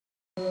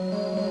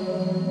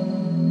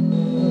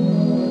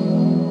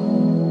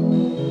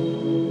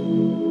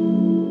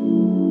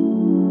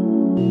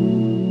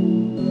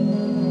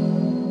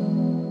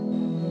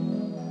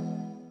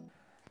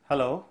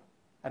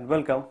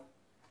welcome.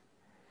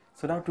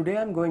 So now today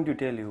I'm going to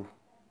tell you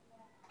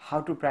how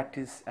to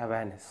practice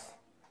awareness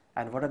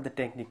and what are the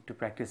techniques to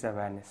practice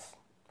awareness.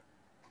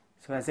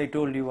 So as I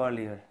told you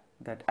earlier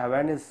that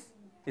awareness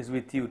is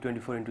with you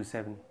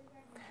 24/7.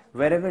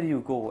 Wherever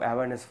you go,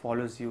 awareness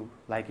follows you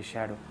like a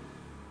shadow.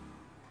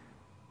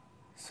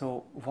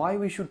 So why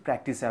we should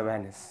practice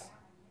awareness?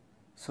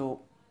 So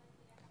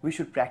we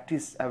should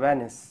practice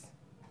awareness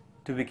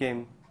to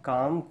become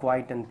calm,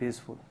 quiet and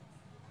peaceful.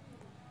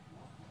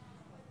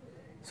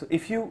 So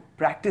if you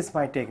practice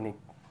my technique,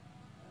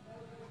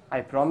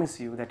 I promise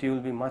you that you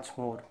will be much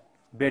more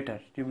better.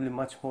 You will be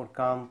much more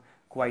calm,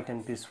 quiet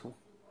and peaceful.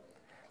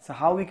 So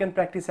how we can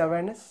practice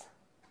awareness?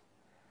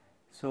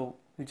 So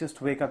you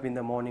just wake up in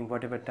the morning,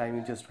 whatever time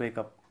you just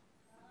wake up.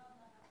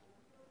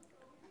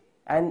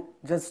 And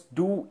just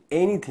do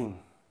anything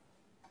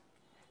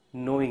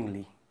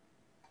knowingly.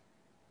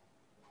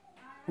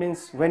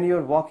 Means when you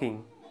are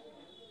walking,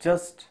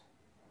 just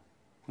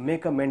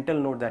make a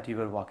mental note that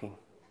you are walking.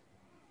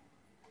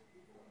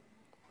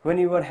 When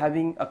you are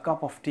having a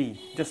cup of tea,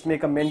 just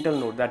make a mental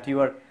note that you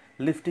are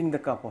lifting the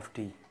cup of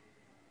tea.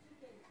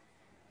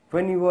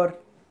 When you are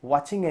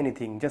watching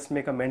anything, just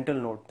make a mental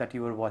note that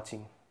you are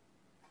watching.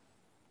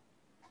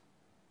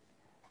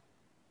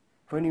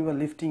 When you are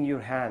lifting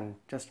your hand,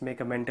 just make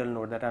a mental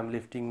note that I am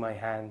lifting my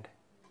hand.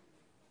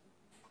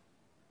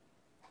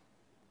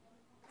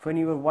 When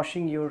you are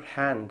washing your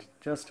hand,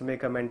 just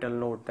make a mental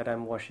note that I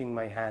am washing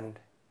my hand.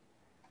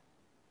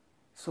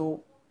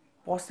 So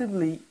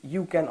possibly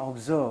you can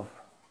observe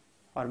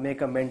or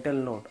make a mental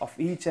note of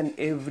each and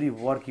every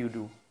work you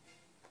do.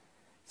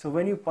 So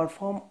when you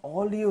perform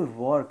all your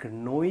work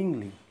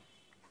knowingly,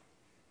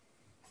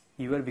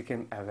 you will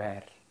become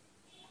aware.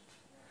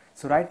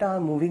 So right now I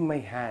am moving my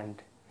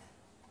hand.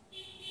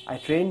 I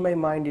train my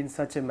mind in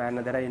such a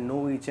manner that I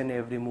know each and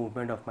every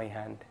movement of my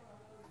hand.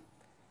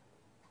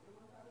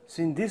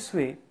 So in this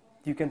way,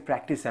 you can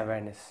practice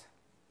awareness.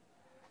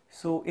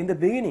 So in the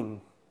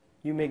beginning,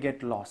 you may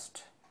get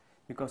lost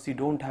because you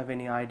don't have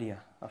any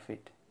idea of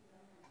it.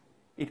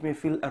 It may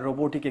feel a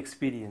robotic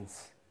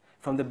experience.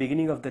 From the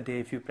beginning of the day,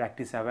 if you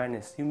practice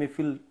awareness, you may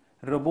feel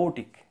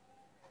robotic.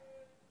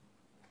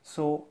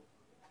 So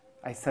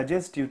I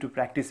suggest you to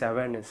practice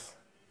awareness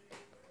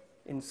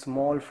in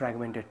small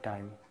fragmented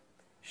time,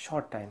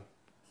 short time.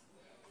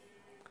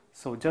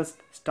 So just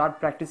start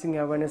practicing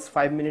awareness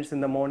 5 minutes in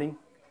the morning,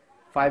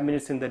 5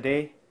 minutes in the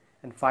day,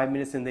 and 5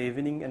 minutes in the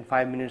evening, and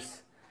 5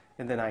 minutes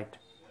in the night.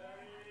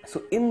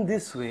 So in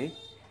this way,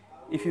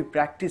 if you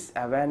practice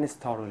awareness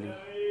thoroughly,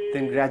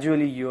 then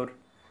gradually your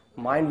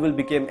mind will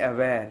become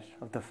aware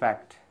of the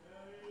fact.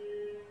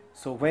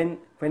 So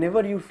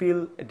whenever you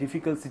feel a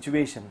difficult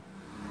situation,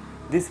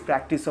 this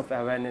practice of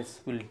awareness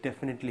will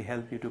definitely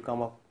help you to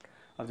come up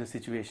of the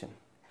situation,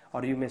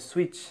 or you may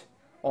switch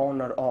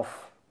on or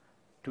off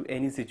to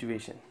any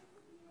situation.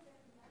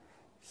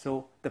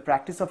 So the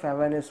practice of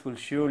awareness will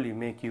surely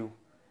make you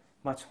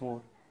much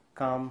more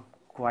calm,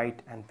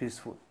 quiet and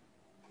peaceful.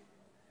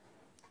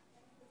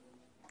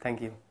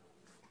 Thank you.